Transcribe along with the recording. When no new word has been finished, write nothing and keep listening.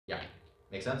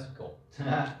Make sense? Cool.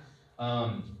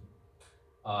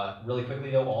 Really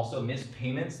quickly though, also missed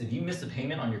payments. If you miss a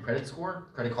payment on your credit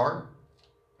card,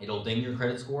 it'll ding your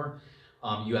credit score.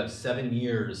 You have 7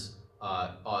 years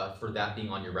for that being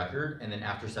on your record, and then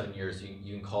after 7 years,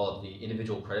 you can call up the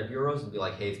individual credit bureaus and be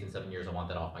like, hey, it's been 7 years, I want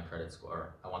that off my credit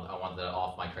score. I want that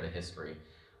off my credit history.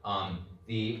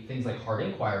 The things like hard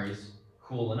inquiries,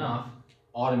 cool enough,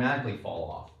 automatically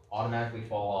fall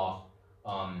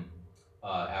off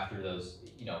after those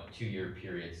 2-year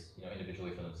periods,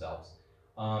 individually for themselves.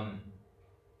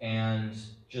 And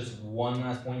just one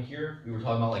last point here, we were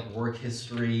talking about like work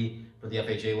history for the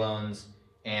FHA loans,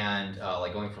 and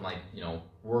like going from like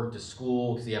work to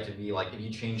school, because you have to be like, if you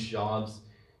change jobs,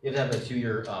 you have to have a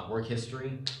 2-year work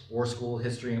history or school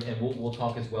history, and we'll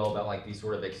talk as well about like these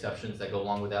sort of exceptions that go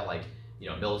along with that, like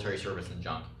military service and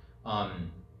junk,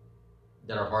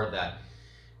 that are part of that.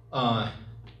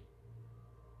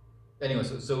 Anyway,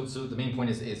 so the main point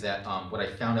is that what I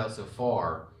found out so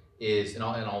far is, and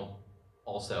I'll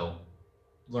also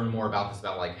learn more about this,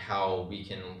 about like how we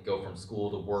can go from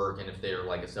school to work, and if they're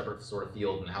like a separate sort of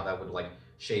field, and how that would like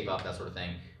shape up, that sort of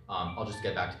thing. I'll just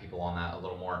get back to people on that a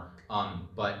little more.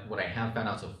 But what I have found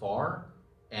out so far,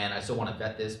 and I still want to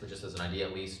vet this, but just as an idea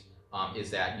at least, is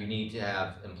that you need to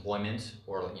have employment,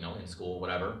 or in school,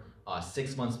 whatever,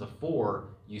 6 months before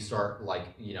you start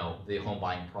like the home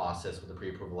buying process with the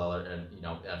pre-approval letter and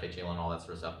FHA loan, all that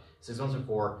sort of stuff. 6 months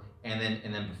before, and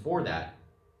then before that,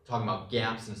 talking about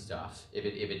gaps and stuff. If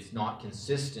it's not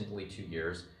consistently 2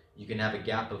 years, you can have a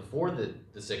gap before the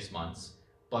 6 months,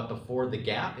 but before the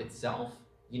gap itself,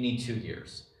 you need 2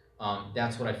 years.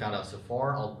 That's what I found out so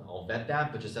far. I'll vet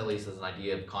that, but just at least as an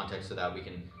idea of context, so that we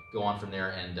can go on from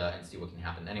there and see what can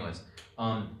happen. Anyways,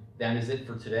 that is it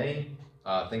for today.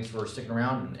 Thanks for sticking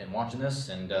around and watching this,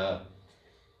 and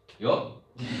yup.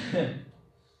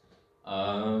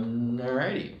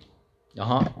 Alrighty.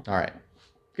 All right.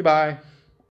 Goodbye.